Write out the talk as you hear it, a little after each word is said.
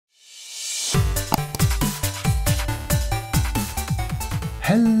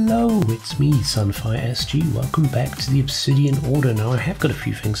Hello, it's me, Sunfire SG. Welcome back to the Obsidian Order. Now, I have got a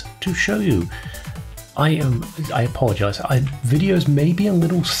few things to show you. I apologise. Videos may be a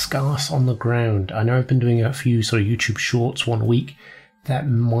little scarce on the ground. I know I've been doing a few sort of YouTube shorts one week. That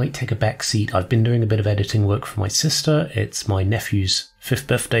might take a back seat. I've been doing a bit of editing work for my sister. It's my nephew's 5th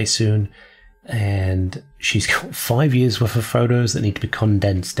birthday soon, and she's got 5 years worth of photos that need to be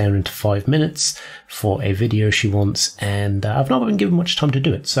condensed down into 5 minutes for a video she wants, and I've not been given much time to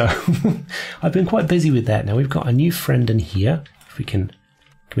do it, so I've been quite busy with that. Now we've got a new friend in here. If we can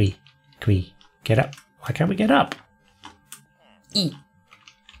we get up? Why can't we get up?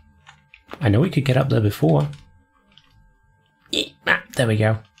 I know we could get up there before. There we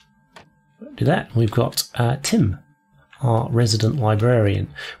go. Do that. We've got Tim, our resident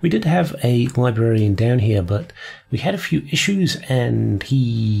librarian. We did have a librarian down here, but we had a few issues and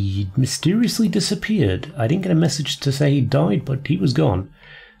he mysteriously disappeared. I didn't get a message to say he died, but he was gone.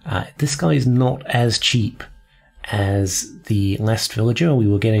 This guy is not as cheap as the last villager. We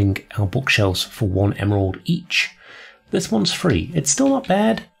were getting our bookshelves for 1 emerald each. This one's free. It's still not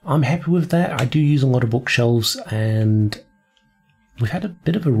bad. I'm happy with that. I do use a lot of bookshelves, and we've had a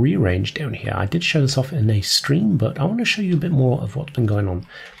bit of a rearrange down here. I did show this off in a stream, but I want to show you a bit more of what's been going on.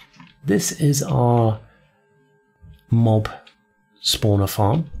 This is our mob spawner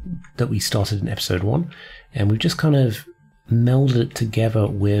farm that we started in episode 1, and we've just kind of melded it together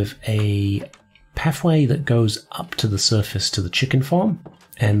with a pathway that goes up to the surface to the chicken farm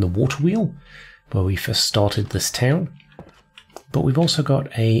and the water wheel where we first started this town. But we've also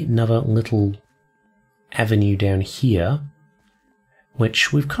got another little avenue down here,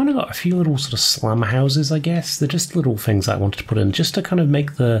 which we've kind of got a few little sort of slum houses, I guess. They're just little things I wanted to put in just to kind of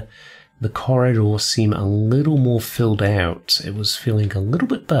make the corridor seem a little more filled out. It was feeling a little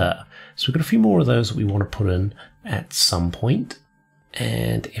bit bare. So we've got a few more of those that we want to put in at some point.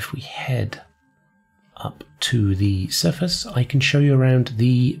 And if we head up to the surface, I can show you around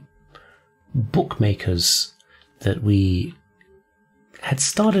the bookmakers that we had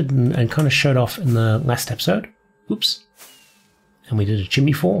started and kind of showed off in the last episode. Oops. And we did a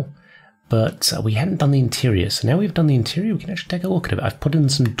chimney for, but we hadn't done the interior. So now we've done the interior, we can actually take a look at it. I've put in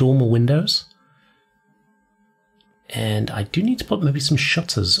some dormer windows, and I do need to put maybe some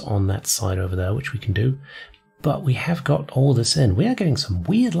shutters on that side over there, which we can do. But we have got all this in. We are getting some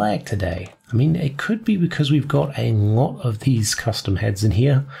weird lag today. I mean, it could be because we've got a lot of these custom heads in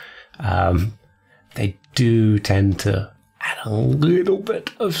here. They do tend to add a little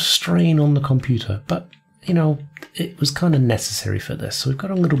bit of strain on the computer, but you know, it was kind of necessary for this. So we've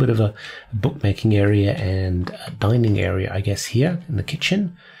got a little bit of a bookmaking area and a dining area, I guess, here in the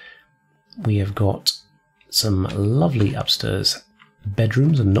kitchen. We have got some lovely upstairs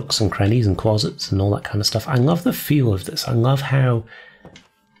bedrooms and nooks and crannies and closets and all that kind of stuff. I love the feel of this. I love how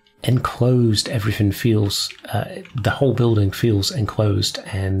enclosed everything feels. The whole building feels enclosed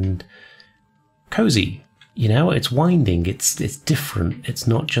and cozy. You know, it's winding. It's different. It's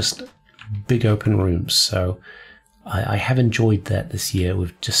not just big open rooms. So I have enjoyed that this year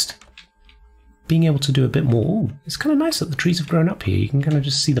with just being able to do a bit more. Ooh, it's kind of nice that the trees have grown up here. You can kind of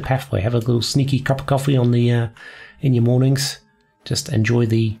just see the pathway. Have a little sneaky cup of coffee on the in your mornings. Just enjoy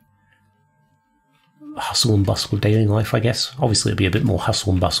the hustle and bustle of daily life, I guess. Obviously, it'll be a bit more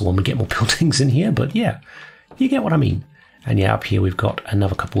hustle and bustle when we get more buildings in here, but yeah, you get what I mean. And yeah, up here we've got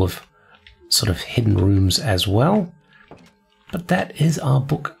another couple of sort of hidden rooms as well. But that is our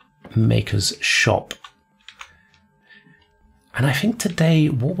bookmaker's shop. And I think today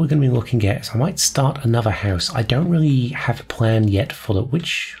what we're going to be looking at is I might start another house. I don't really have a plan yet for the...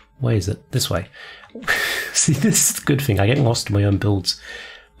 Which way is it? This way. See, this is a good thing. I get lost in my own builds.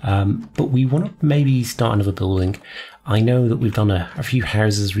 But we want to maybe start another building. I know that we've done a few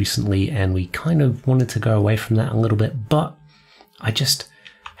houses recently and we kind of wanted to go away from that a little bit, but I just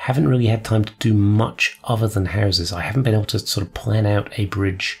haven't really had time to do much other than houses. I haven't been able to sort of plan out a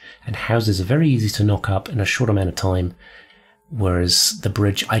bridge, and houses are very easy to knock up in a short amount of time. Whereas the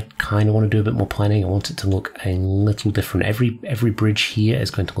bridge, I kind of want to do a bit more planning. I want it to look a little different. Every bridge here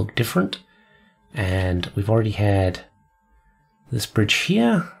is going to look different. And we've already had this bridge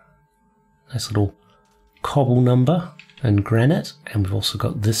here. Nice little cobble number and granite. And we've also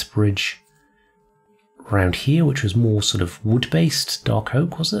got this bridge around here, which was more sort of wood-based. Dark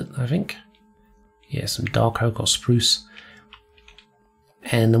oak, was it, I think? Yeah, some dark oak or spruce.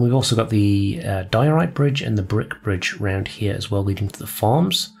 And then we've also got the diorite bridge and the brick bridge around here as well, leading to the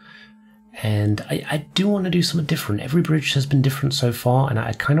farms. And I do want to do something different. Every bridge has been different so far, and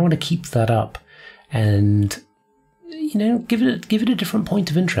I kind of want to keep that up and, you know, give it a different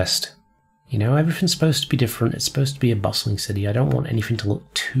point of interest. You know, everything's supposed to be different. It's supposed to be a bustling city. I don't want anything to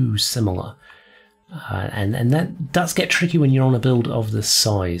look too similar. And that does get tricky when you're on a build of this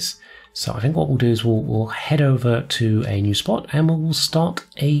size. So I think what we'll do is we'll head over to a new spot and we'll start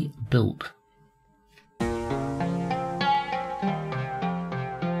a build.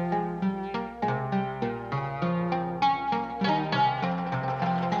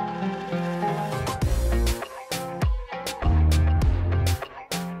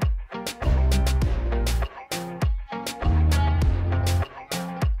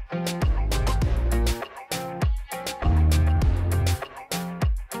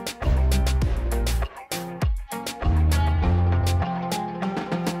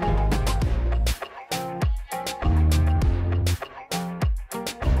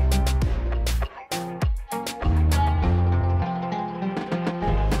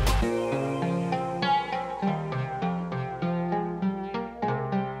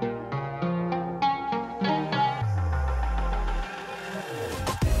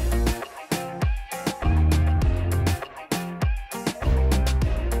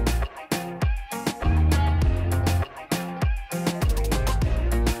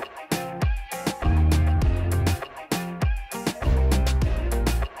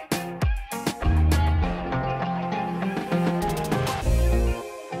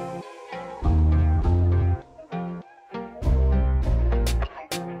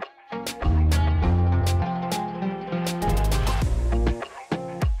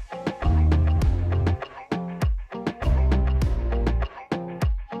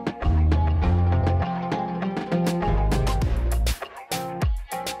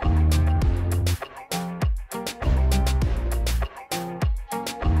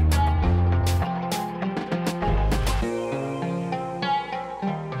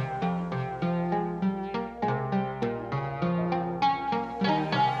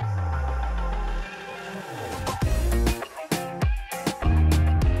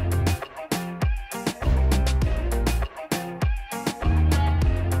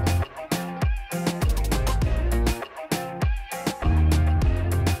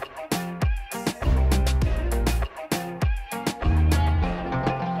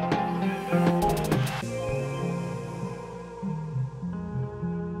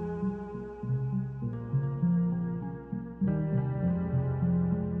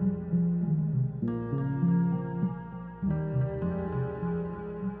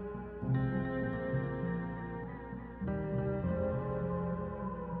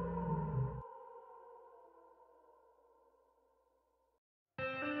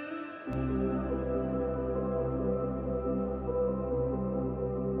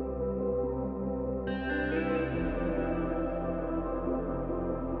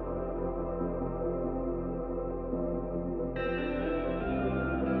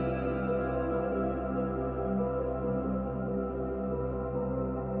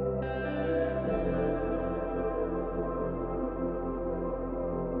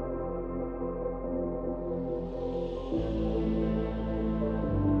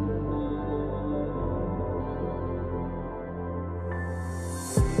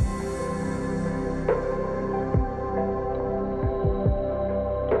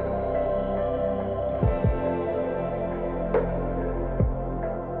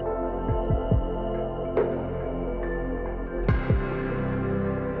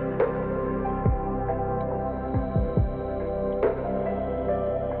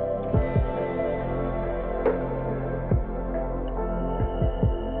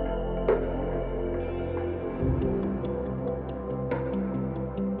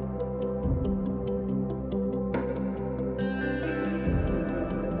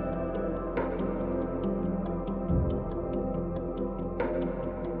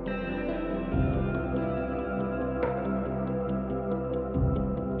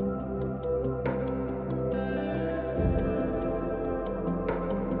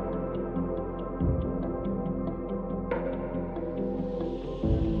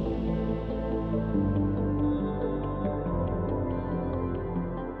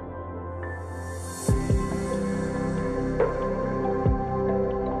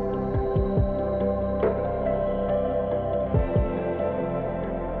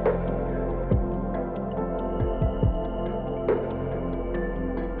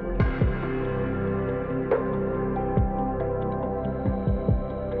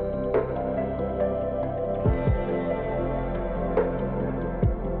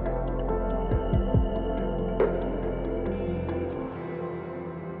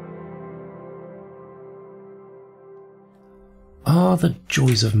 Ah, the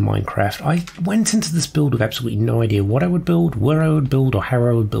joys of Minecraft. I went into this build with absolutely no idea what I would build, where I would build, or how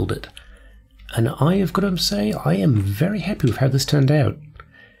I would build it. and I have got to say I am very happy with how this turned out.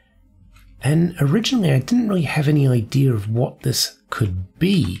 And originally I didn't really have any idea of what this could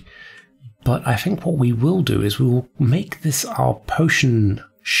be, but I think what we will do is we will make this our potion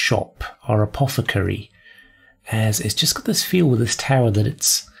shop, our apothecary, as it's just got this feel with this tower that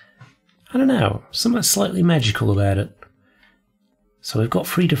it's, I don't know, something slightly magical about it. So we've got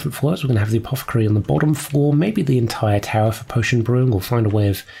 3 different floors. We're going to have the apothecary on the bottom floor, maybe the entire tower for potion brewing. We'll find a way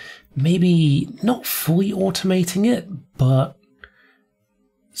of maybe not fully automating it, but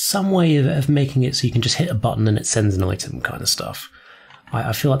some way of making it so you can just hit a button and it sends an item kind of stuff.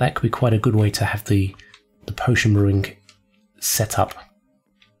 I feel like that could be quite a good way to have the potion brewing setup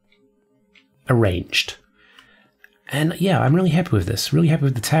arranged. And yeah, I'm really happy with this. Really happy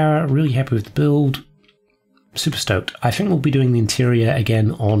with the tower, really happy with the build. Super stoked. I think we'll be doing the interior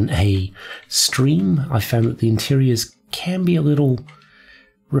again on a stream. I found that the interiors can be a little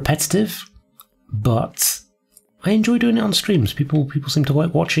repetitive, but I enjoy doing it on streams. People seem to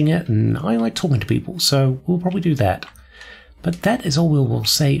like watching it, and I like talking to people, so we'll probably do that. But that is all we will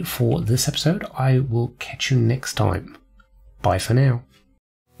say for this episode. I will catch you next time. Bye for now.